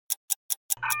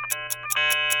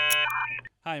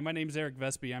Hi, my name's Eric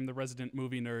Vespe. I'm the resident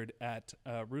movie nerd at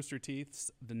Rooster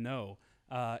Teeth's The No.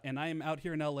 And I am out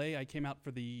here in LA. I came out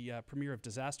for the premiere of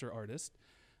Disaster Artist,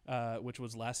 which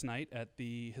was last night at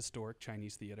the historic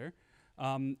Chinese Theater.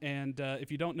 If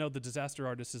you don't know, The Disaster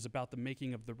Artist is about the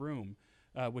making of The Room,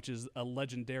 which is a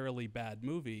legendarily bad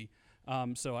movie.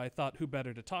 So I thought, who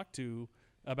better to talk to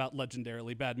about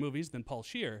legendarily bad movies than Paul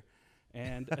Scheer?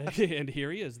 And and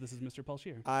here he is. This is Mr. Paul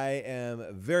Scheer. I am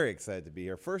very excited to be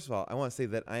here. First of all, I want to say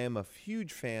that I am a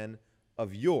huge fan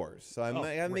of yours. So I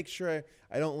gotta make sure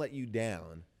I don't let you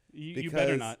down. You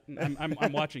better not.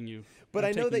 I'm watching you. But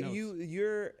I know that notes.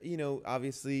 you're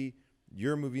obviously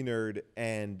you're a movie nerd,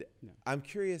 and I'm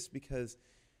curious because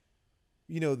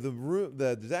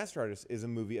the Disaster Artist is a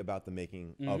movie about the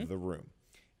making of The Room,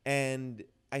 and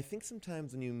I think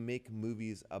sometimes when you make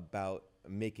movies about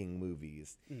making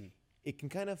movies. It can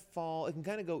kind of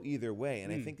go either way.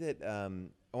 And I think that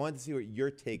I wanted to see what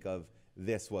your take of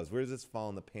this was. Where does this fall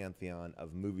in the pantheon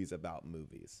of movies about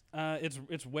movies?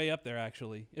 It's way up there,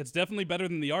 actually. It's definitely better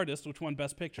than The Artist, which won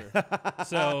Best Picture.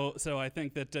 so I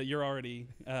think that you're already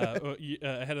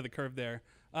ahead of the curve there.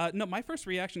 No, my first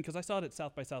reaction, because I saw it at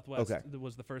South by Southwest,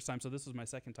 was the first time. So this was my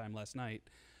second time last night.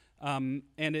 And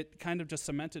it kind of just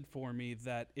cemented for me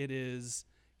that it is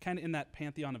kind of in that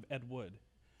pantheon of Ed Wood.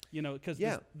 Because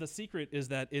the secret is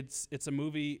that it's a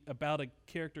movie about a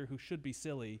character who should be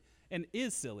silly and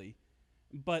is silly,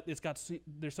 but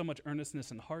there's so much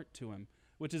earnestness and heart to him,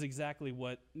 which is exactly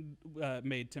what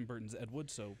made Tim Burton's Ed Wood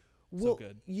so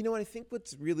good. You know what? I think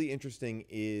what's really interesting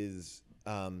is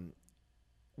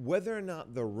whether or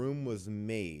not The Room was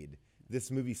made,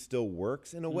 this movie still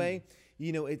works in a way.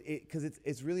 Because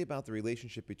it's really about the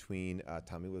relationship between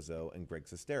Tommy Wiseau and Greg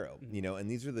Sestero.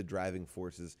 And these are the driving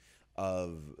forces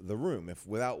of The Room. If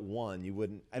without one, you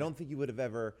wouldn't. I don't think you would have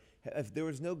ever. If there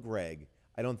was no Greg,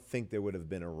 I don't think there would have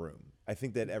been a Room. I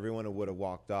think that everyone would have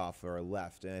walked off or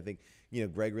left. And I think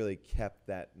Greg really kept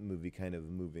that movie kind of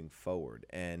moving forward.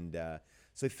 And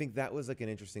so I think that was like an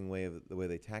interesting way of the way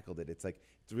they tackled it. It's like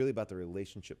it's really about the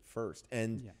relationship first.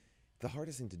 And the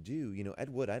hardest thing to do, Ed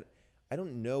Wood. I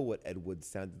don't know what Ed Wood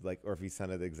sounded like, or if he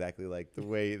sounded exactly like the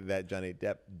way that Johnny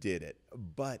Depp did it.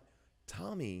 But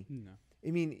Tommy. No. I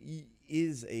mean,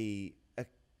 is a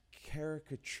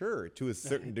caricature to a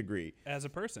certain degree as a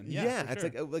person. It's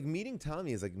like meeting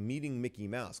Tommy is like meeting Mickey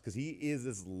Mouse because he is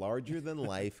this larger than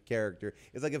life character.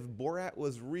 It's like if Borat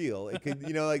was real, it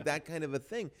could like that kind of a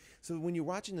thing. So when you're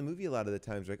watching the movie, a lot of the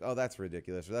times you're like, oh, that's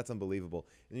ridiculous or that's unbelievable,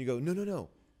 and you go, no,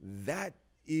 that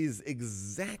is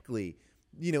exactly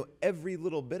every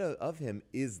little bit of him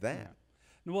is that. Yeah.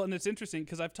 Well, and it's interesting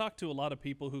because I've talked to a lot of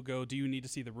people who go, do you need to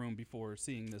see The Room before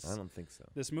seeing this? I don't think so.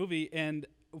 This movie. And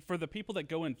for the people that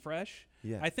go in fresh,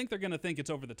 I think they're going to think it's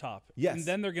over the top. Yes. And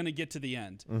then they're going to get to the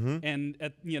end. And,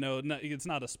 it's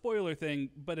not a spoiler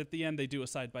thing, but at the end they do a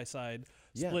side-by-side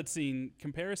split scene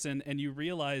comparison, and you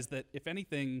realize that, if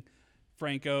anything,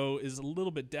 Franco is a little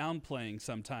bit downplaying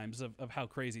sometimes of how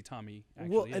crazy Tommy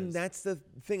actually is. Well, and that's the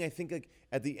thing. I think like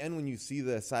at the end when you see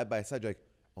the side-by-side, you're like,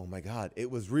 oh my God,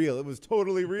 it was real. It was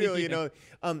totally real.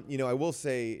 I will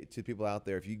say to people out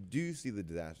there, if you do see The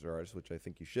Disaster Artist, which I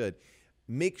think you should,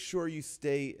 make sure you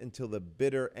stay until the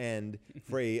bitter end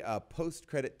for a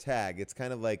post-credit tag. It's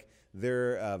kind of like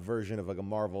their version of like a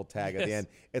Marvel tag at the end.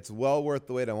 It's well worth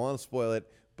the wait. I don't want to spoil it,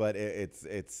 but it's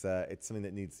something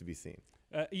that needs to be seen.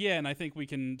 And I think we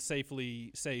can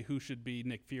safely say who should be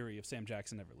Nick Fury if Sam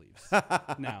Jackson never leaves.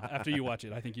 Now, after you watch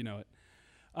it, I think you know it.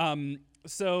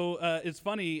 So it's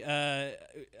funny.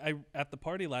 At the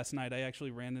party last night, I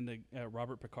actually ran into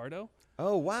Robert Picardo.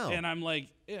 Oh wow! And I'm like,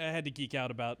 I had to geek out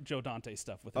about Joe Dante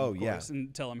stuff with him, of course,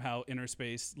 and tell him how Inner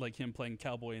Space, like him playing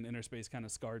cowboy in Inner Space, kind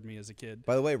of scarred me as a kid.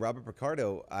 By the way, Robert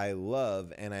Picardo, I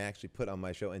love, and I actually put on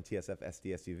my show NTSF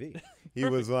SDSUV. He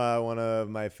was one of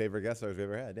my favorite guest stars we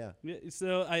ever had. Yeah.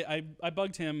 So I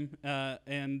bugged him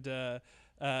and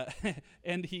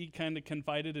he kind of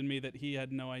confided in me that he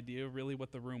had no idea really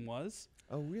what The Room was.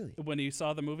 Oh, really? When he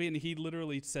saw the movie, and he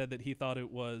literally said that he thought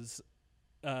it was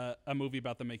a movie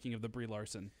about the making of the Brie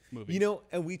Larson movie.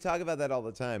 And we talk about that all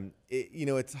the time.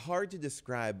 It's hard to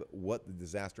describe what The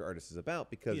Disaster Artist is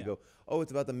about because you go, oh,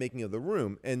 it's about the making of The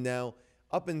Room. And now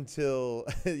up until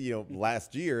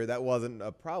last year, that wasn't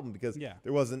a problem because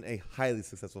there wasn't a highly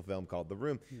successful film called The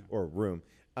Room or Room.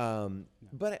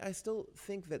 But I still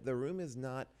think that The Room is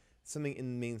not something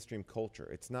in mainstream culture.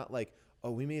 It's not like,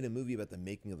 oh, we made a movie about the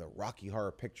making of the Rocky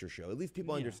Horror Picture Show. At least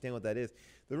people understand what that is.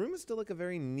 The Room is still like a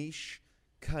very niche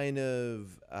kind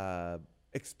of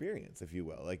experience, if you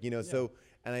will. So,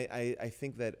 and I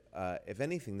think that if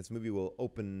anything, this movie will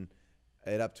open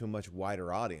it up to a much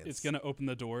wider audience. It's going to open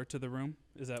the door to the room.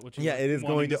 Is that what you? Yeah, it is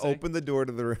going to say? open the door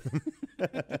to the room.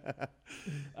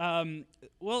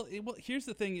 Well, here's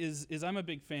the thing: is I'm a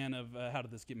big fan of How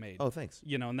Did This Get Made? Oh, thanks.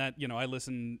 And that I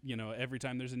listen. Every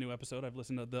time there's a new episode, I've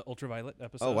listened to the Ultraviolet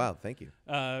episode. Oh, wow, thank you.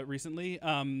 Recently,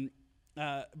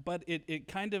 but it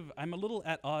kind of I'm a little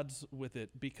at odds with it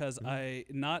because I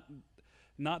not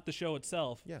the show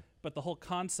itself, but the whole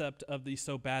concept of the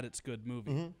so bad it's good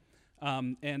movie.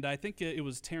 And I think it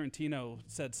was Tarantino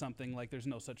said something like, "There's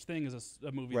no such thing as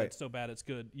a movie that's so bad it's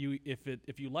good.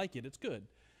 If you like it, it's good.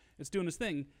 It's doing its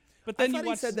thing." But then I thought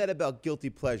he said that about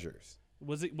guilty pleasures.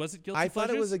 Was it guilty? I thought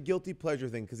pleasures? it was a guilty pleasure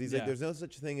thing because he's like, "There's no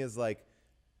such thing as like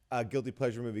a guilty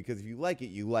pleasure movie because if you like it,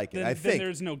 you like it." Then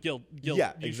there's no guilt.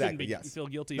 Yeah, you exactly. Shouldn't feel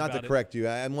guilty Not about it. to correct you.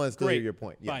 I want to still hear your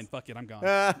point. Yes. Fine. Fuck it. I'm gone.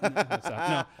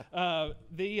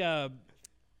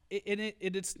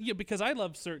 It's because I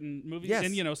love certain movies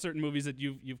and certain movies that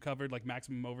you've covered like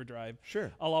Maximum Overdrive.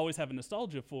 Sure. I'll always have a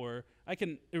nostalgia for. I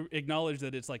can acknowledge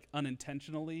that it's like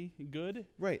unintentionally good.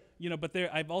 Right. But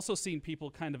I've also seen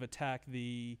people kind of attack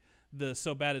the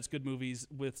so bad it's good movies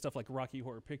with stuff like Rocky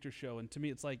Horror Picture Show, and to me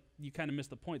it's like you kind of miss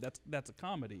the point. That's a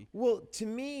comedy. Well, to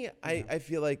me, I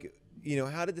feel like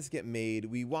How Did This Get Made?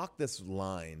 We walk this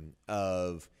line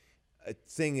of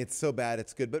saying it's so bad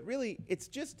it's good, but really it's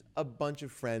just a bunch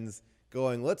of friends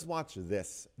going, let's watch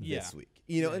this week.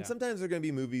 And sometimes there are going to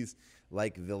be movies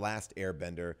like The Last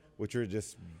Airbender, which are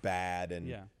just bad,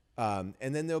 and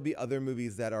then there'll be other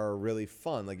movies that are really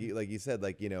fun, like you said,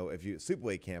 like if you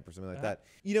Sleepaway Camp or something like that.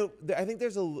 I think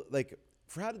there's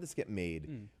for How Did This Get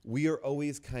Made? We are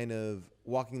always kind of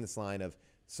walking this line of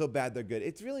so bad they're good.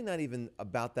 It's really not even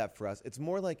about that for us. It's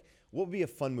more like, what would be a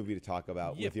fun movie to talk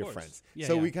about with your friends?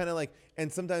 We kind of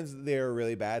and sometimes they're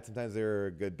really bad, sometimes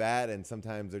they're good bad, and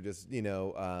sometimes they're just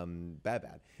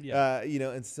bad.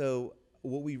 And so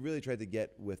what we really tried to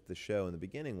get with the show in the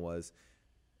beginning was,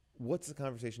 what's the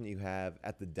conversation that you have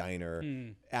at the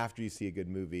diner after you see a good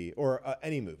movie or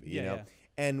any movie, you know?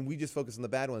 And we just focus on the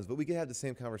bad ones, but we could have the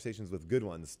same conversations with good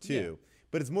ones too.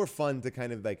 But it's more fun to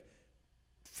kind of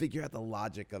figure out the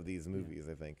logic of these movies,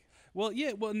 I think. Well,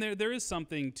 and there is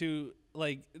something to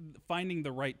like finding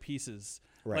the right pieces,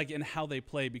 like in how they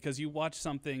play, because you watch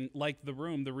something like The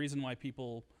Room. The reason why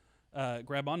people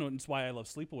grab onto it, and it's why I love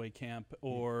Sleepaway Camp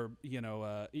or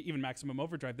even Maximum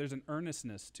Overdrive. There's an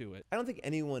earnestness to it. I don't think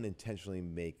anyone intentionally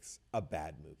makes a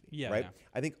bad movie, right?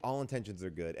 I think all intentions are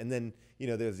good, and then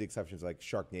there's the exceptions like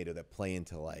Sharknado that play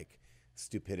into like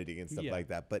stupidity and stuff like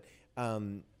that, but.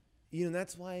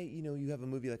 That's why, you have a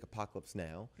movie like Apocalypse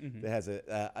Now that has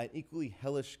an equally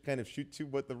hellish kind of shoot to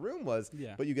what The Room was,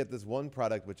 but you get this one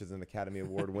product, which is an Academy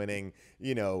Award winning,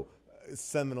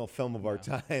 seminal film of our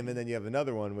time, and then you have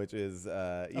another one, which is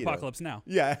Apocalypse Now.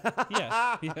 Yeah.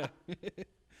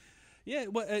 Yeah.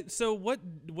 So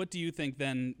what do you think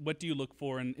then? What do you look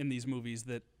for in these movies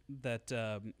that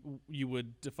you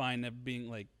would define as being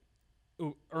like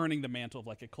earning the mantle of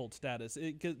like a cult status?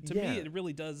 To me, it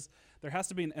really does. There has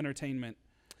to be an entertainment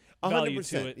value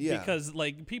to it, because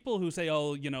like people who say,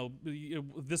 "Oh,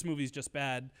 this movie's just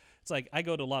bad." It's like I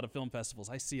go to a lot of film festivals.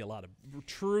 I see a lot of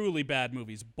truly bad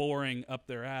movies, boring up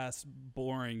their ass,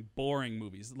 boring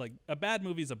movies. Like a bad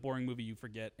movie is a boring movie you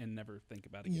forget and never think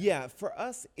about again. Yeah, for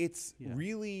us, it's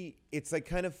really like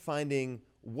kind of finding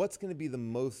what's going to be the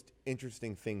most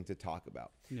interesting thing to talk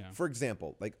about. Yeah. For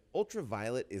example, like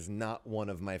Ultraviolet is not one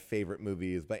of my favorite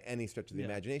movies by any stretch of the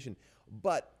imagination,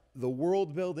 but the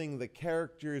world building, the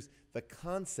characters, the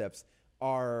concepts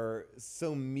are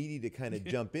so meaty to kind of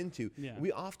jump into.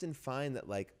 We often find that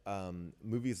like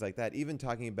movies like that, even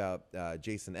talking about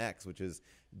Jason X, which is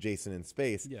Jason in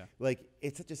space, like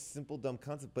it's such a simple, dumb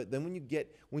concept. But then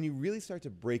when you really start to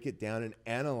break it down and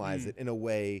analyze it in a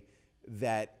way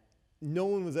that no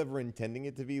one was ever intending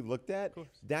it to be looked at,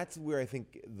 that's where I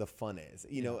think the fun is,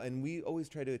 and we always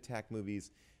try to attack movies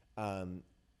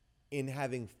in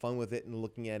having fun with it and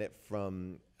looking at it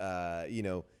from,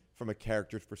 from a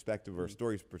character's perspective or a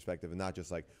story's perspective, and not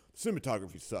just like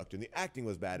cinematography sucked and the acting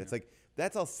was bad. It's like,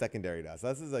 that's all secondary to us.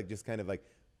 This is like just kind of like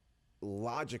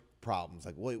logic problems.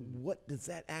 Like, wait, what does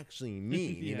that actually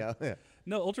mean?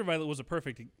 No, Ultraviolet was a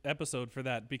perfect episode for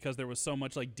that because there was so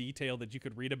much like detail that you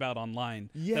could read about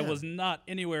online that was not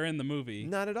anywhere in the movie.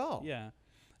 Not at all. Yeah.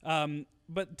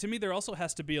 But to me, there also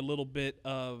has to be a little bit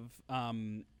of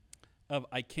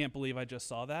I can't believe I just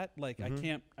saw that. Like I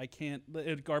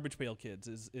can't. Garbage Pail Kids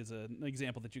is an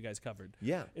example that you guys covered.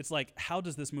 Yeah. It's like, how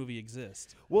does this movie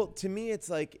exist? Well, to me, it's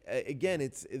like again,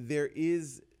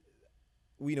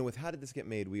 with How Did This Get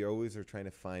Made, we always are trying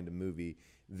to find a movie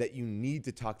that you need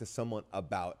to talk to someone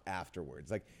about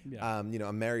afterwards. Like,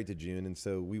 I'm married to June, and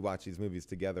so we watch these movies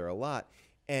together a lot.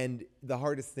 And the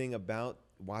hardest thing about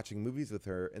watching movies with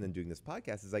her and then doing this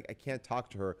podcast is like I can't talk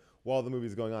to her while the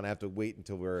movie's going on. I have to wait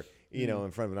until we're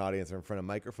in front of an audience or in front of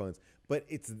microphones. But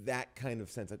it's that kind of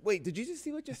sense, like, wait, did you just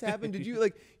see what just happened? Did you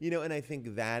and I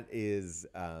think that is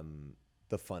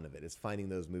the fun of it, is finding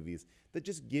those movies that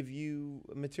just give you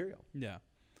material. Yeah.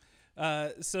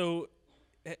 So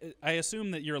I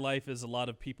assume that your life is a lot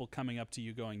of people coming up to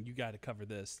you going, you got to cover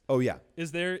this. Oh yeah.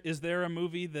 Is there a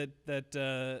movie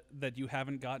that you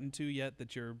haven't gotten to yet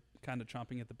that you're kind of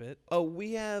chomping at the bit? Oh,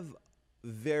 we have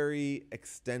very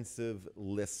extensive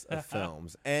lists of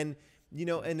films. And,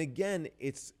 and again,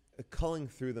 it's culling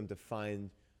through them to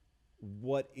find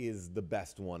what is the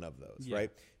best one of those,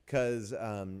 right? Because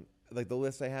like the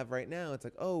list I have right now, it's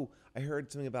like, oh, I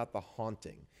heard something about The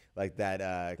Haunting, like that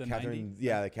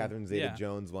Catherine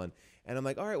Zeta-Jones one. And I'm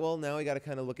like, all right, well, now I got to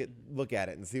kind of look at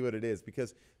it and see what it is,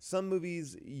 because some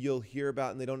movies you'll hear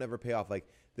about and they don't ever pay off. Like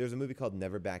there's a movie called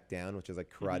Never Back Down, which is like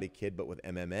Karate Kid but with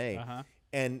MMA.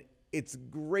 And it's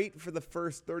great for the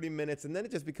first 30 minutes, and then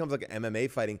it just becomes like MMA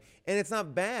fighting, and it's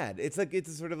not bad. It's like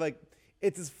it's sort of like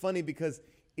it's just funny because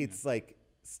it's like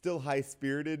still high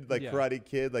spirited, like Karate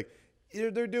Kid, like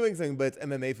they're doing something, but it's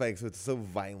MMA fighting, so it's so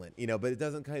violent, But it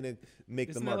doesn't kind of make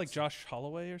the marks. Isn't that like Josh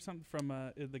Holloway or something from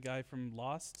the guy from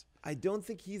Lost? I don't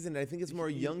think he's in it. I think it's more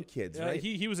young kids, right?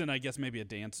 He was in, I guess, maybe a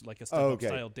dance, like a step-up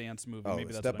style dance movie. Oh,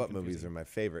 maybe that's step-up movies are my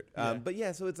favorite. But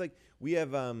yeah, so it's like we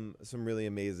have some really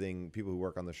amazing people who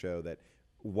work on the show that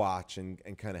watch and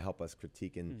kind of help us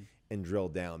critique and drill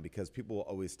down, because people will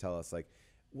always tell us, like,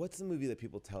 what's the movie that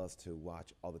people tell us to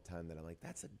watch all the time that I'm like,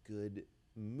 that's a good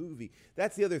movie.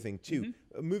 That's the other thing, too.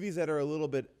 Movies that are a little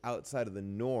bit outside of the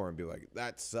norm, be like,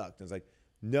 that sucked. And it's like,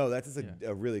 no, that's just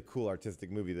a really cool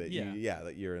artistic movie that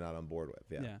that you're not on board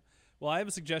with. Yeah. Well, I have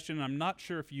a suggestion, and I'm not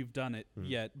sure if you've done it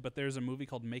yet, but there's a movie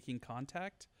called Making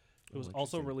Contact. It was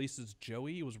also released as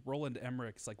Joey. It was Roland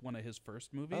Emmerich's, like, one of his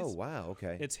first movies. Oh, wow,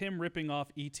 okay. It's him ripping off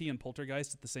E.T. and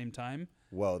Poltergeist at the same time.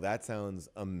 Whoa, that sounds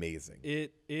amazing.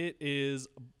 It is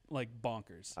like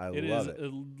bonkers. It is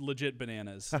legit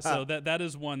bananas. So that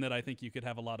is one that I think you could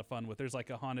have a lot of fun with. There's like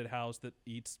a haunted house that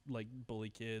eats like bully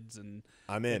kids, and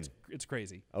I'm in. It's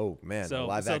crazy. Oh man,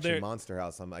 live action Monster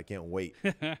House. I can't wait.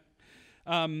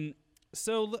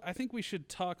 So I think we should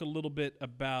talk a little bit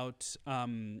about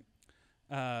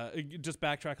just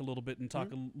backtrack a little bit and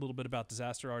talk a little bit about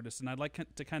Disaster Artists. And I'd like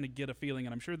to kind of get a feeling,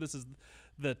 and I'm sure this is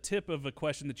the tip of a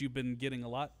question that you've been getting a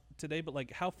lot today, but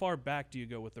like, how far back do you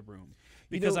go with The Room?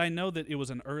 Because I know that it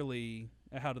was an early,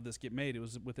 How Did This Get Made? It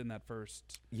was within that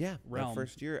first realm. That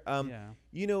first year.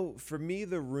 For me,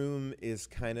 The Room is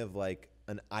kind of like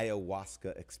an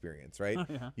ayahuasca experience, right?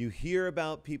 You hear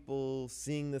about people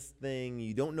seeing this thing,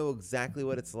 you don't know exactly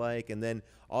what it's like, and then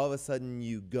all of a sudden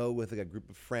you go with like a group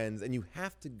of friends, and you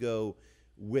have to go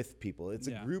with people. It's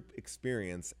a group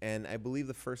experience, and I believe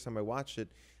the first time I watched it,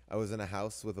 I was in a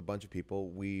house with a bunch of people.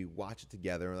 We watched it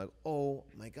together, and we're like, oh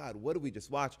my God, what did we just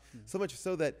watch? So much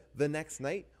so that the next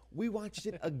night we watched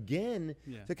it again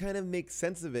to kind of make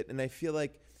sense of it. And I feel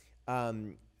like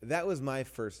that was my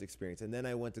first experience. And then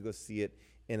I went to go see it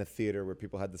in a theater where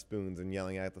people had the spoons and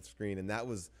yelling at the screen. And that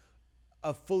was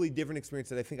a fully different experience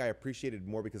that I think I appreciated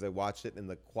more because I watched it in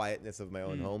the quietness of my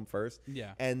own home first.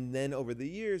 And then over the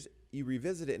years, you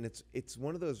revisit it, and it's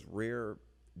one of those rare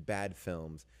bad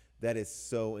films that is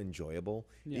so enjoyable.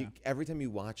 Every time you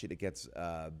watch it, it gets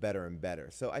better and better.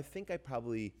 So I think I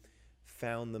probably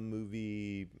found the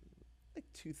movie like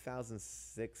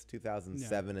 2006,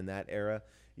 2007 in that era.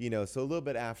 So a little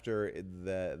bit after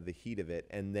the heat of it,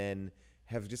 and then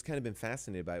have just kind of been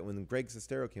fascinated by it. When Greg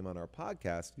Sestero came on our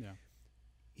podcast,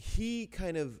 he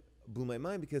kind of blew my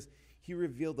mind because he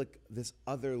revealed like this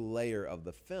other layer of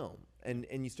the film, and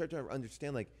you start to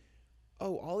understand like,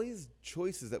 oh, all these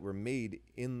choices that were made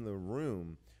in The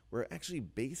Room were actually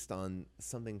based on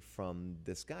something from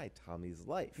this guy, Tommy's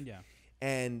life.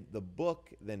 And the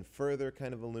book then further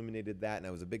kind of illuminated that, and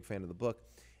I was a big fan of the book.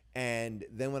 And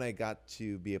then when I got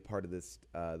to be a part of this,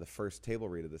 the first table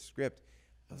read of the script,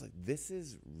 I was like, this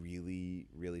is really,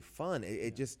 really fun.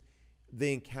 It just,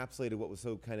 they encapsulated what was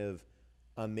so kind of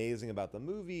amazing about the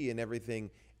movie and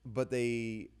everything, but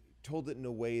they told it in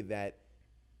a way that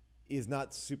is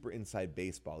not super inside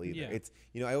baseball either. It's,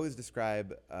 I always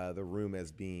describe The Room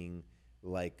as being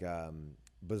like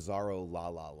bizarro La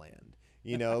La Land.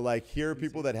 Like here are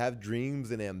people that have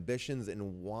dreams and ambitions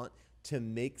and want to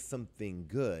make something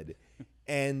good.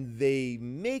 and they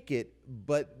make it,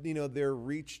 but their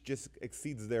reach just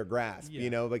exceeds their grasp.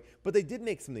 Yeah. But they did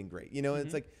make something great. And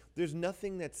it's like there's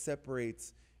nothing that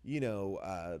separates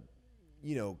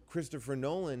Christopher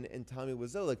Nolan and Tommy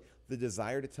Wiseau, like the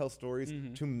desire to tell stories,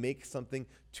 to make something,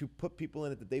 to put people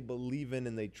in it that they believe in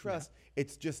and they trust. Yeah.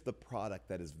 It's just the product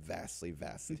that is vastly,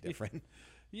 vastly different.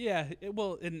 Yeah.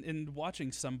 Well, in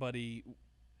watching somebody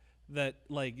that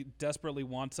like desperately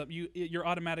wants something, you're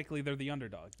automatically, they're the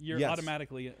underdog. You're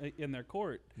automatically in their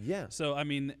court. Yeah. So I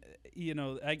mean,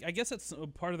 I guess that's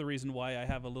part of the reason why I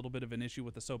have a little bit of an issue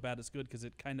with the So Bad It's Good, because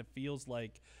it kind of feels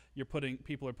like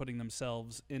people are putting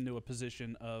themselves into a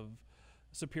position of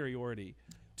superiority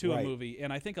to a movie,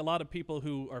 and I think a lot of people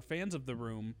who are fans of The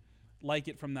Room like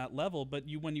it from that level. But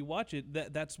when you watch it,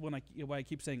 that's why I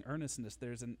keep saying earnestness.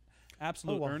 There's an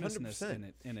absolute earnestness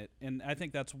in it, and I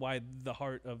think that's why the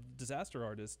heart of Disaster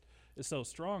Artist is so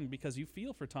strong, because you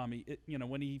feel for Tommy.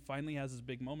 When he finally has his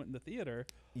big moment in the theater,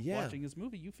 watching his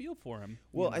movie, you feel for him.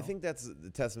 Well, I think that's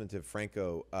the testament to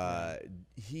Franco.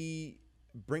 He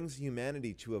brings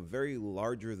humanity to a very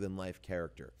larger than life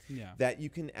character. Yeah. That you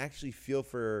can actually feel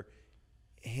for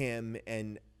him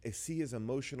and see his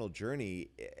emotional journey,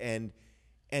 and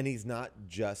he's not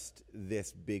just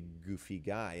this big goofy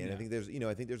guy. And I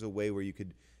think there's a way where you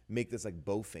could make this like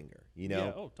Bowfinger,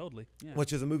 Yeah, oh, totally. Yeah.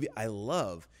 Which is a movie I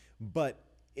love, but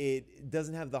it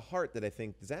doesn't have the heart that I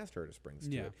think Disaster Artist brings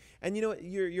to it. And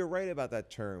you're right about that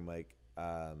term, like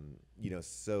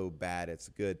so bad it's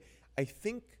good. I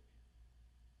think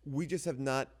we just have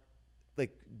not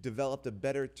like developed a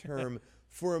better term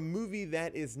for a movie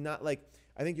that is not like,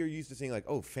 I think you're used to saying like,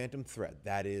 oh, Phantom Thread,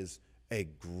 that is a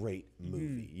great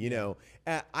movie.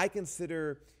 I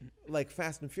consider like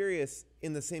Fast and Furious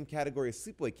in the same category as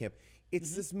Sleepaway Camp.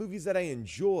 It's just movies that I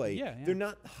enjoy. Yeah. They're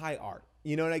not high art,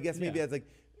 and I guess maybe that's like,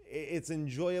 it's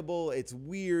enjoyable. It's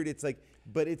weird. It's like,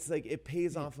 but it's like it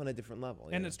pays off on a different level.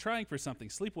 And it's trying for something.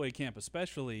 Sleepaway Camp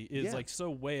especially is like so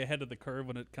way ahead of the curve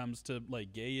when it comes to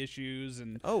like gay issues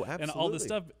and absolutely. and all this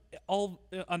stuff, all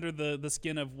under the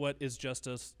skin of what is just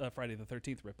a Friday the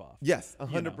 13th ripoff. Yes,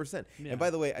 100%. Yeah. And by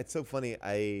the way, it's so funny.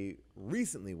 I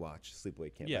recently watched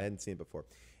Sleepaway Camp. I hadn't seen it before,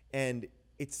 and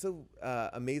it's so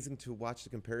amazing to watch the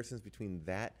comparisons between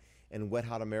that and Wet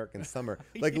Hot American Summer.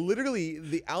 Like literally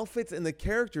the outfits and the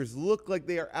characters look like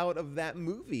they are out of that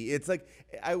movie. It's like,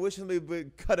 I wish somebody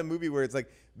would cut a movie where it's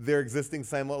like they're existing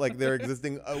they're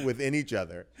existing within each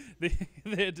other.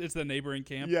 It's the neighboring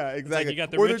camp. Yeah, exactly. Like you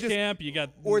got the rich camp,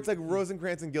 or it's like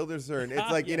Rosencrantz and Guildenstern. It's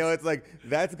like, it's like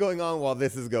that's going on while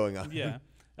this is going on. Yeah.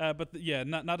 But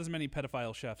not as many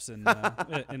pedophile chefs in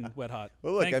Wet Hot.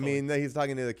 Well, look, thankfully. I mean, he's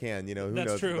talking to the can. Who That's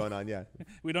knows true. what's going on? Yeah,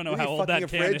 we don't know how old that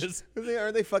can is.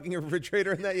 Are they fucking a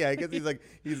refrigerator in that? Yeah, I guess he's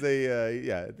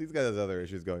these guys have other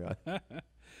issues going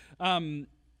on.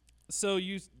 So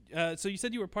you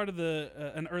said you were part of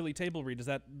an early table read.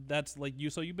 That's like you?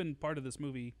 So you've been part of this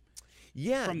movie.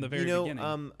 Yeah, from the very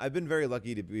beginning. I've been very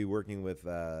lucky to be working with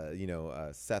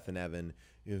Seth and Evan,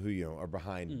 who are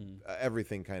behind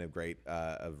everything kind of great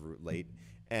of late,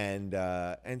 and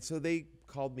so they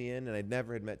called me in, and I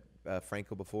never had met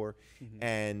Franco before,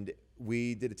 and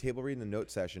we did a table read and a note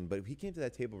session. But he came to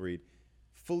that table read,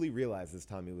 fully realized this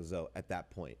Tommy Wiseau at that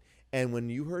point, and when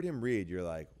you heard him read, you're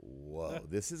like, whoa,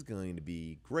 this is going to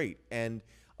be great. And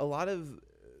a lot of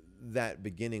that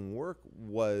beginning work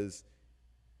was,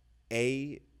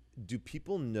 do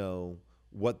people know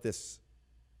what this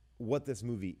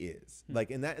movie is?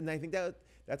 Like, and I think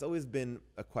that's always been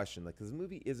a question, like, because the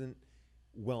movie isn't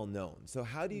well known. So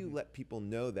how do you let people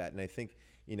know that? And I think,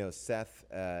 Seth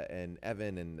and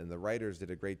Evan and the writers did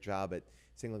a great job at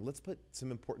saying, like, let's put some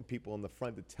important people in the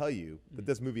front to tell you that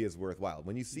this movie is worthwhile.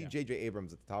 When you see J.J.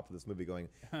 Abrams at the top of this movie going,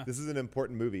 this is an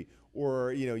important movie,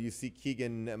 or, you see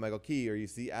Keegan-Michael Key, or you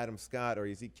see Adam Scott, or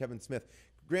you see Kevin Smith.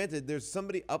 Granted, there's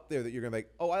somebody up there that you're going to be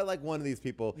like, oh, I like one of these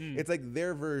people. It's like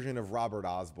their version of Robert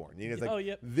Osborne. It's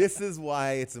like, this is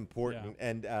why it's important.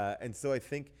 Yeah. And so I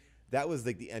think that was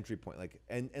like the entry point, like,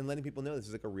 and letting people know this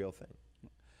is like a real thing.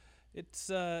 It's,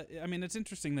 it's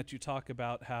interesting that you talk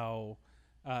about how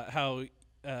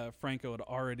Franco had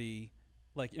already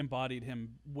like embodied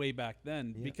him way back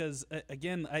then, because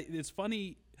again, it's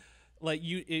funny. Like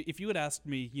if you had asked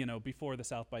me, before the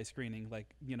South by screening,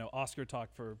 like, Oscar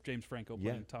talk for James Franco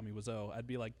playing Tommy Wiseau, I'd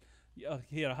be like,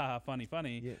 haha, funny.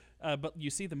 Yeah. But you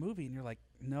see the movie and you're like,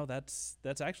 no, that's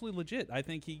actually legit. I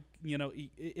think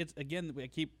it's, again, I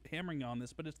keep hammering on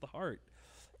this, but it's the heart.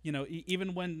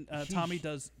 Even when Tommy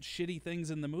does shitty things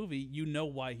in the movie,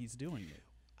 why he's doing it.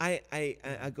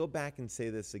 I go back and say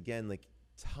this again, like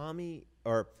Tommy,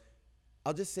 or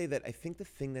I'll just say that I think the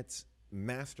thing that's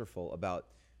masterful about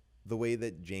the way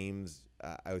that James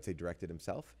I would say, directed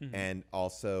himself. And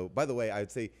also, by the way, I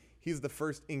would say he's the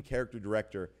first in-character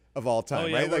director of all time, Oh,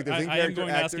 yeah, right? Like, there's I am in-character going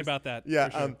to ask actors. about that. Yeah,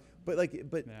 for sure.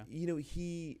 but Yeah. you know,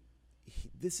 he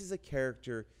this is a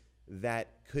character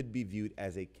that could be viewed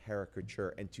as a caricature,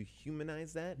 and to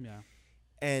humanize that, Yeah.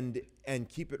 and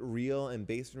keep it real and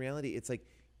based in reality, it's like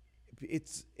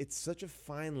it's such a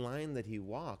fine line that he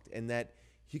walked, and that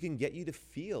he can get you to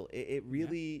feel it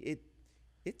really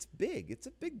it's big. It's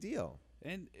a big deal.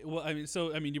 And well, I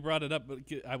mean, you brought it up, but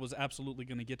I was absolutely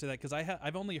going to get to that because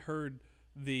I've only heard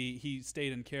he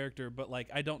stayed in character, but like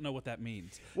I don't know what that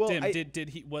means. Well, Tim,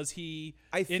 was he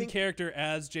in character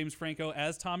as James Franco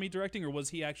as Tommy directing, or was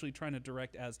he actually trying to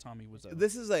direct as Tommy Wiseau?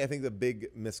 This is like, I think, the big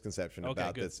misconception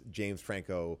about good. this. James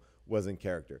Franco was in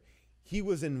character. He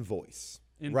was in voice.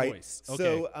 In right? voice. Okay.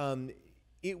 So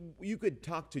you could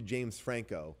talk to James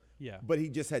Franco. Yeah. But he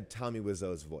just had Tommy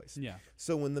Wiseau's voice. Yeah.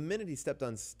 So when the minute he stepped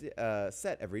on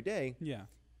set every day, Yeah.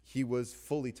 he was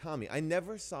fully Tommy. I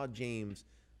never saw James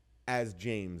as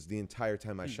James the entire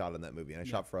time I shot in that movie. And I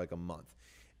shot for like a month.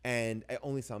 And I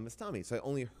only saw him as Tommy. So I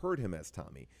only heard him as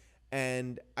Tommy.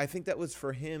 And I think that was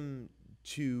for him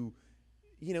to,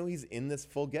 you know, he's in this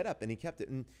full getup, and he kept it.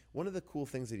 And one of the cool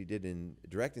things that he did in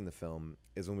directing the film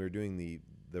is when we were doing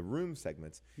the room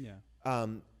segments, Yeah.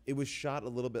 it was shot a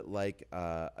little bit like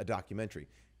a documentary.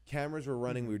 Cameras were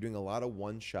running. We were doing a lot of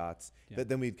one shots that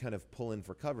then we'd kind of pull in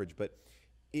for coverage. But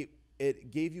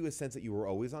it gave you a sense that you were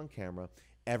always on camera.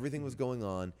 Everything was going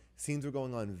on. Scenes were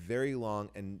going on very long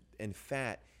and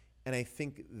fat. And I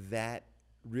think that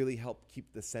really helped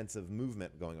keep the sense of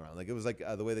movement going around. Like, it was like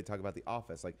the way they talk about The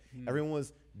Office. Like, everyone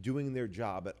was doing their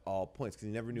job at all points because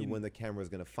you never knew when the camera was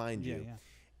going to find you. Yeah.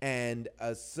 And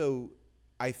so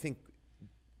I think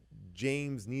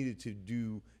James needed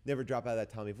to never drop out of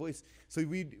that Tommy voice. So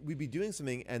we'd be doing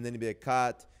something, and then he'd be like,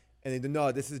 cut. And they'd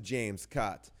no, this is James,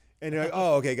 cut. And you're like,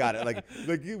 oh, okay, got it. Like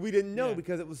we didn't know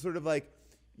because it was sort of like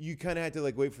you kind of had to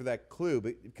like wait for that clue,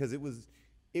 but because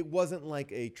it wasn't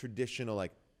like a traditional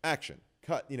like action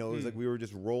cut. You know, it was like we were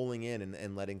just rolling in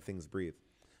and letting things breathe.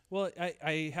 Well,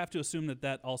 I have to assume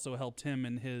that also helped him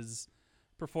in his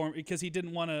perform because he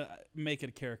didn't want to make it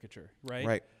a caricature, right?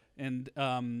 Right. And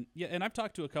and I've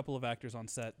talked to a couple of actors on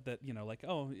set that, you know, like,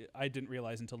 oh, I didn't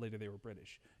realize until later they were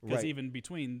British. Because even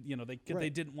between, you know, they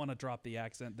didn't want to drop the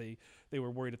accent. They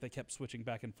were worried if they kept switching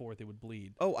back and forth, it would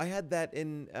bleed. Oh, I had that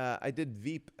in, I did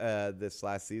Veep this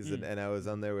last season, and I was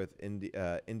on there with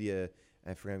India.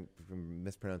 I forgot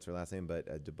mispronounce her last name,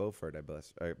 but de Beaufort, I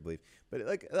believe. But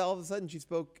like all of a sudden, she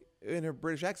spoke in her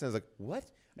British accent. I was like,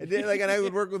 "What?" I did and I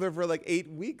would work with her for like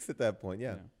 8 weeks at that point.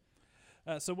 Yeah.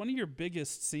 So one of your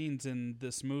biggest scenes in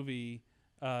this movie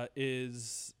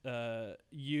is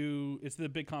it's the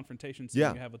big confrontation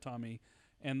scene you have with Tommy,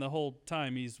 and the whole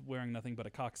time he's wearing nothing but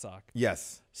a cock sock.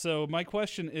 Yes. So my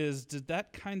question is, did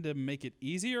that kind of make it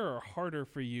easier or harder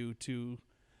for you to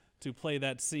play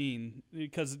that scene?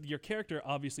 Because your character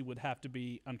obviously would have to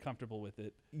be uncomfortable with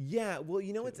it. Yeah, well,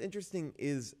 you know what's interesting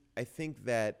is I think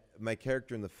that my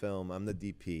character in the film, I'm the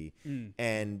DP,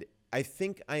 and I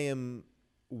think I am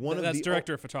one of the... That's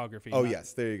director of photography. Oh,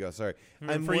 yes, there you go, sorry.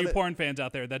 For you porn fans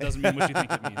out there, that doesn't mean what you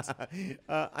think it means.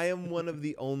 I am one of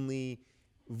the only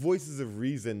voices of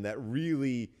reason that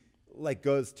really like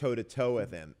goes toe-to-toe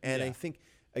with him. And I think,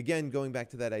 again, going back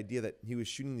to that idea that he was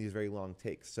shooting these very long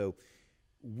takes, so...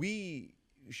 We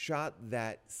shot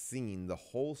that scene, the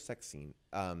whole sex scene.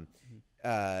 So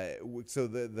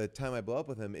the time I blow up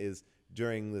with him is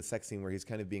during the sex scene where he's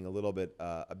kind of being a little bit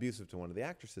abusive to one of the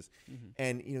actresses.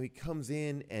 And, you know, he comes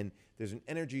in and there's an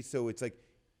energy. So it's like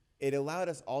it allowed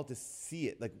us all to see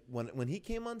it. Like when he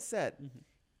came on set,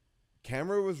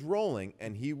 camera was rolling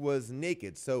and he was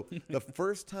naked. So the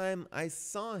first time I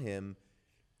saw him,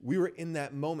 we were in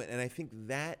that moment. And I think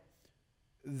that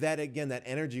again, that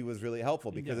energy was really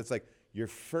helpful because it's like you're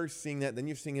first seeing that, then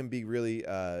you're seeing him be really,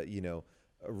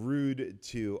 rude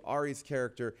to Ari's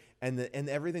character, and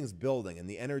everything's building, and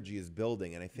the energy is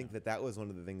building, and I think that was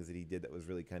one of the things that he did that was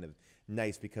really kind of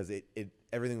nice because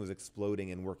everything was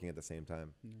exploding and working at the same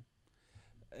time.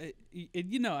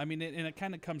 You know, I mean, and it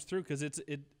kind of comes through because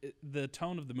the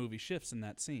tone of the movie shifts in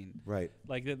that scene, right?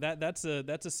 Like that's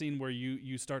a scene where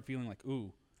you start feeling like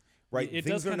ooh. Right, it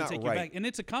does kind of take you back, and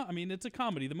it's a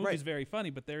comedy. The movie's very funny,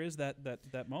 but there is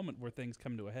that moment where things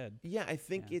come to a head. Yeah, I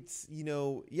think it's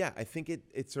I think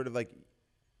it's sort of like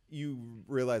you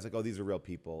realize like, oh, these are real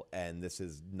people, and this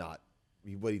is not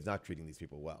he's not treating these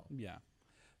people well. Yeah.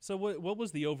 So what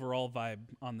was the overall vibe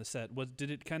on the set?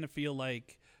 Did it kind of feel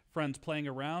like friends playing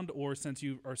around, or since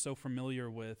you are so familiar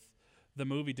with the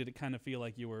movie, did it kind of feel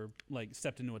like you were like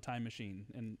stepped into a time machine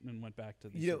and went back to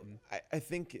the I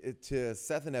think to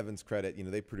Seth and Evan's credit,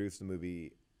 they produced the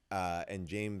movie, and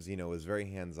James, was very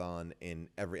hands-on in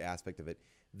every aspect of it.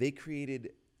 They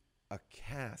created a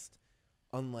cast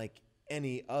unlike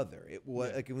any other. It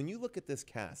was like when you look at this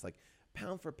cast, like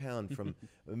pound for pound, from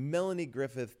Melanie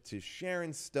Griffith to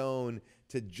Sharon Stone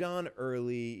to John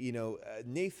Early,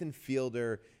 Nathan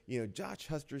Fielder, Josh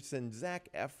Hutcherson, Zac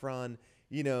Efron,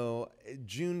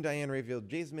 June Diane Raphael,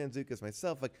 Jason Mantzoukas,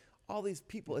 myself, like all these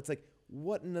people. It's like,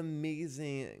 what an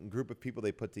amazing group of people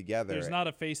they put together. There's not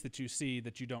a face that you see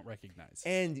that you don't recognize.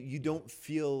 And you don't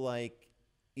feel like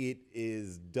it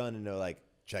is done in a, like,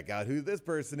 check out who this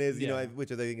person is,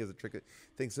 which I think is a trick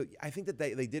thing. So I think that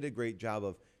they did a great job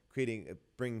of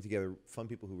bringing together fun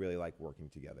people who really like working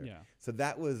together. Yeah. So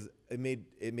it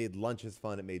made lunches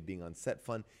fun. It made being on set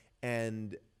fun.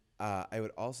 And I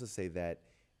would also say that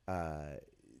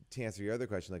to answer your other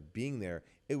question, like being there,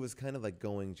 it was kind of like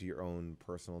going to your own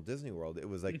personal Disney World. It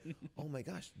was like, oh my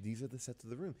gosh, these are the sets of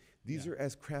the room. These are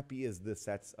as crappy as the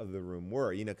sets of the room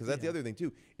were, because that's the other thing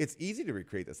too. It's easy to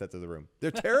recreate the sets of the room.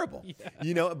 They're terrible,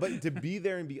 but to be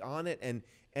there and be on it,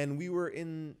 and we were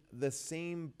in the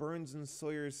same Burns and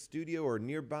Sawyer's studio or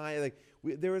nearby. Like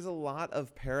there was a lot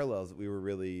of parallels that we were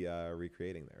really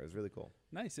recreating there. It was really cool.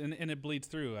 Nice, and it bleeds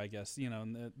through, I guess,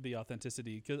 and the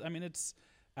authenticity. Because I mean, it's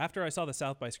after I saw the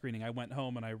South by screening, I went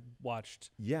home and I watched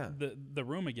the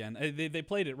Room again. They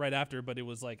played it right after, but it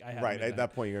was like I had right at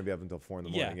that point you're gonna be up until 4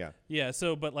 a.m. Yeah.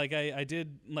 So, but like I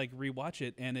did like rewatch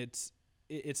it, and it's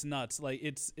nuts. Like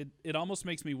it almost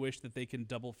makes me wish that they can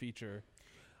double feature.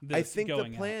 I think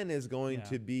the plan is going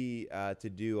to be to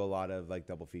do a lot of like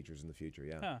double features in the future.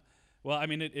 Yeah. Huh. Well, I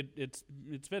mean, it's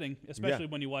fitting, especially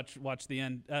when you watch the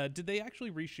end. Did they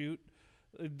actually reshoot,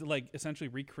 like essentially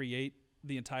recreate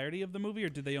the entirety of the movie, or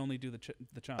did they only do the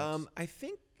chunks? I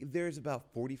think there's about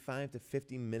 45 to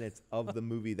 50 minutes of the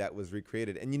movie that was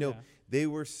recreated, and they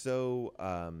were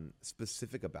so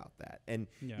specific about that, and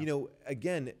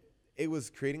again, it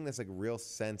was creating this like real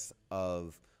sense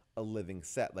of a living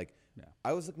set. Like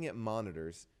I was looking at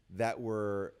monitors that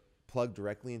were plugged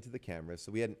directly into the camera.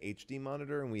 So we had an HD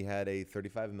monitor and we had a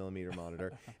 35 millimeter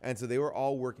monitor. And so they were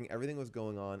all working. Everything was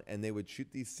going on, and they would shoot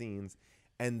these scenes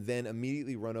and then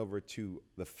immediately run over to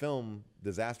the film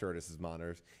disaster artist's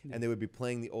monitors, and they would be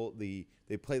playing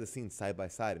they play the scenes side by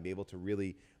side and be able to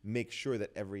really make sure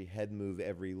that every head move,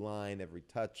 every line, every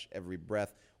touch, every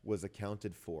breath was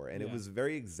accounted for. And it was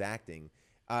very exacting.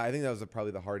 I think that was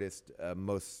probably the hardest,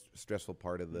 most stressful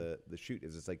part of the shoot,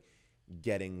 is just like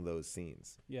getting those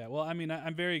scenes. Yeah, well, I mean,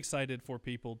 I'm very excited for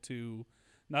people to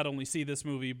not only see this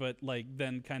movie, but like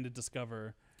then kind of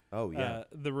discover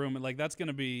the Room. And like that's going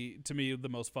to be, to me, the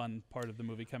most fun part of the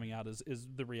movie coming out is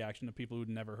the reaction of people who'd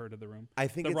never heard of the Room. I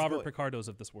think the Robert Picardos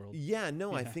of this world.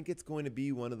 I think it's going to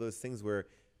be one of those things where,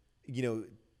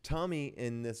 Tommy,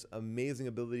 in this amazing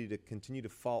ability to continue to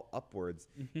fall upwards,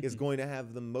 is going to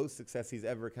have the most success he's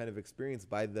ever kind of experienced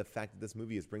by the fact that this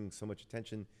movie is bringing so much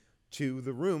attention to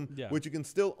the Room, which you can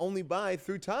still only buy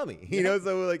through Tommy.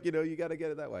 So like you got to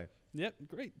get it that way. Yep,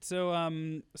 great. So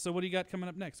so what do you got coming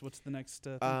up next? What's the next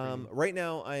thing for you? Right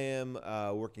now I am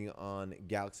working on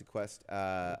Galaxy Quest,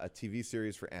 a TV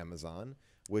series for Amazon,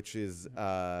 which is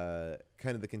kind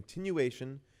of the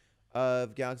continuation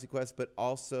of Galaxy Quest, but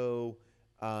also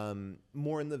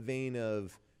more in the vein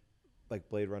of like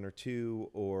Blade Runner 2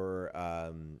 or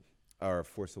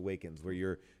Force Awakens, where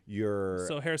you're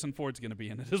so Harrison Ford's going to be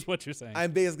in it, is what you're saying.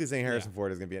 I'm basically saying Harrison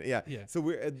Ford is going to be in it. Yeah. So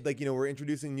we're we're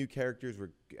introducing new characters.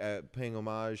 We're paying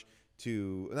homage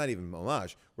to, not even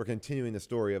homage, we're continuing the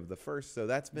story of the first. So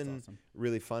that's been awesome.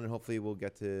 Really fun, and hopefully we'll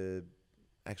get to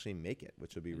actually make it,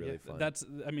 which will be really fun.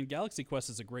 Galaxy Quest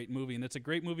is a great movie, and it's a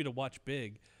great movie to watch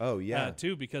big. Oh yeah,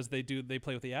 too, because they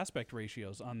play with the aspect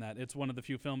ratios on that. It's one of the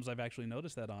few films I've actually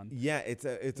noticed that on. Yeah, it's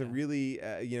a really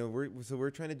we're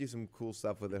trying to do some cool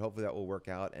stuff with it. Hopefully that will work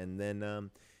out, and then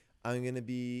I'm going to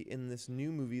be in this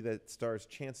new movie that stars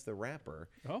Chance the Rapper,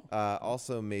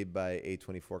 also made by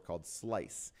A24, called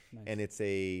Slice, and it's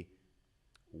a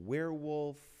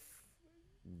werewolf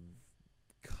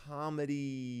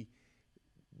comedy.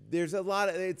 There's a lot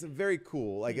of, it's very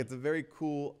cool. Like, it's a very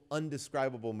cool,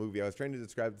 undescribable movie. I was trying to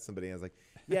describe it to somebody, and I was like,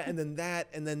 yeah, and then that,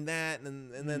 and then that,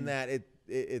 and then that.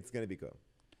 It's going to be cool.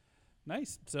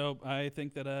 Nice. So I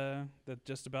think that that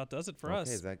just about does it for us.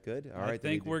 Okay, is that good? All right. I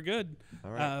think we're good.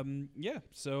 All right. Yeah.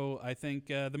 So I think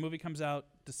the movie comes out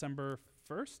December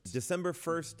 1st? December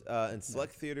 1st in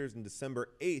select theaters, and December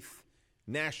 8th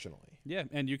nationally. Yeah,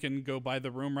 and you can go buy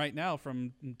The Room right now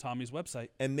from Tommy's website.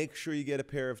 And make sure you get a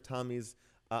pair of Tommy's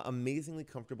amazingly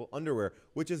comfortable underwear,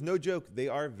 which is no joke. They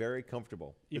are very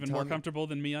comfortable. Even more comfortable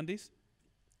than MeUndies?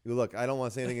 Look, I don't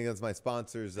want to say anything against my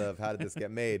sponsors of How Did This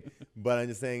Get Made, but I'm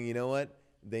just saying, you know what?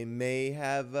 They may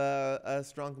have a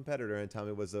strong competitor in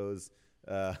Tommy Wiseau's,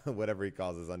 whatever he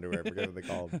calls his underwear. I forget what they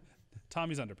called.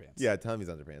 Tommy's Underpants. Yeah, Tommy's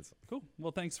Underpants. Cool.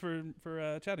 Well, thanks for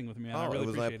chatting with me. Oh, I really it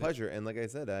was my appreciate pleasure. And like I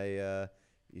said,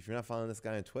 if you're not following this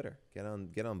guy on Twitter, get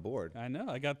on board. I know.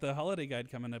 I got the holiday guide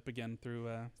coming up again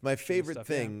through. My favorite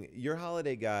thing, your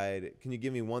holiday guide. Can you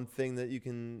give me one thing that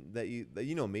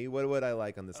you know me? What would I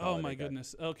like on this holiday guide? Oh my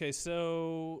goodness. Okay,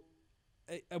 so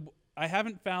I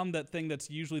haven't found that thing that's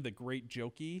usually the great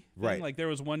jokey thing. Right. Like there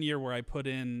was one year where I put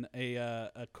in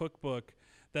a cookbook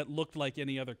that looked like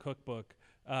any other cookbook.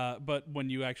 But when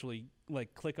you actually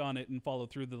like click on it and follow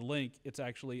through the link, it's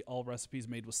actually all recipes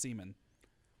made with semen.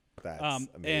 That's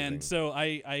amazing. And so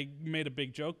I made a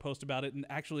big joke post about it, and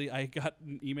actually I got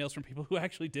emails from people who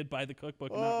actually did buy the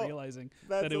cookbook, not realizing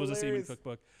that it was a semen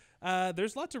cookbook.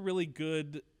 There's lots of really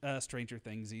good Stranger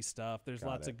Things-y stuff. There's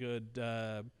lots of good.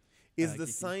 Is the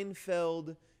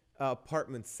Seinfeld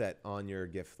apartment set on your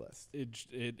gift list?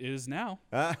 It is now.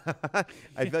 I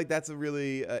feel like that's a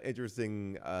really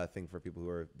interesting thing for people who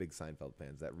are big Seinfeld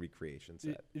fans, that recreation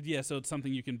set. Yeah, so it's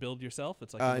something you can build yourself?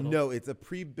 It's like no, it's a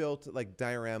pre-built like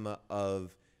diorama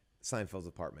of Seinfeld's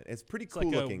apartment. It's pretty cool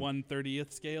like looking. A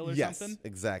 1/30th scale or yes, something? Yes,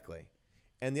 exactly.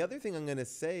 And the other thing I'm going to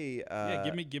say...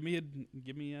 give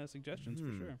me suggestions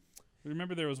for sure.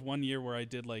 Remember there was one year where I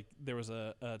did there was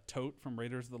a tote from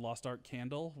Raiders of the Lost Ark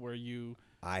candle where you...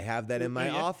 I have that in my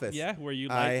office. Yeah, where you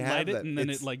light it and then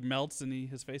it melts and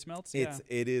his face melts.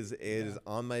 It is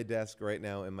on my desk right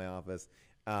now in my office.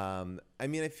 I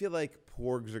mean, I feel like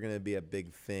porgs are going to be a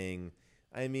big thing.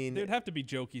 I mean, there'd have to be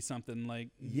jokey something like.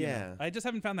 Yeah. I just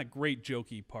haven't found that great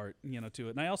jokey part, to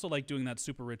it. And I also like doing that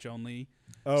super rich only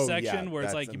section where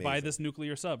it's like amazing. You buy this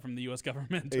nuclear sub from the U.S.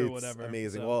 government or whatever.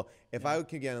 Amazing. So, well, if I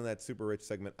could get on that super rich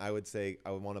segment, I would say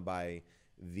I would want to buy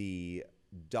the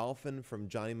dolphin from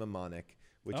Johnny Mnemonic,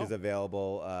 which is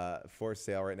available for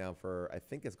sale right now I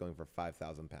think it's going for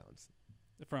 £5,000.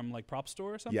 From like Prop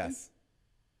Store or something? Yes.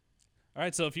 All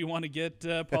right, so if you want to get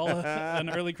Paul an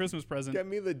early Christmas present. Get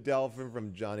me the dolphin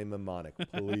from Johnny Mnemonic,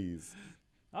 please.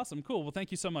 Awesome, cool. Well,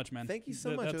 thank you so much, man. Thank you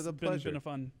so much. It was a pleasure. Been a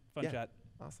fun chat.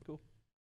 Awesome. Cool.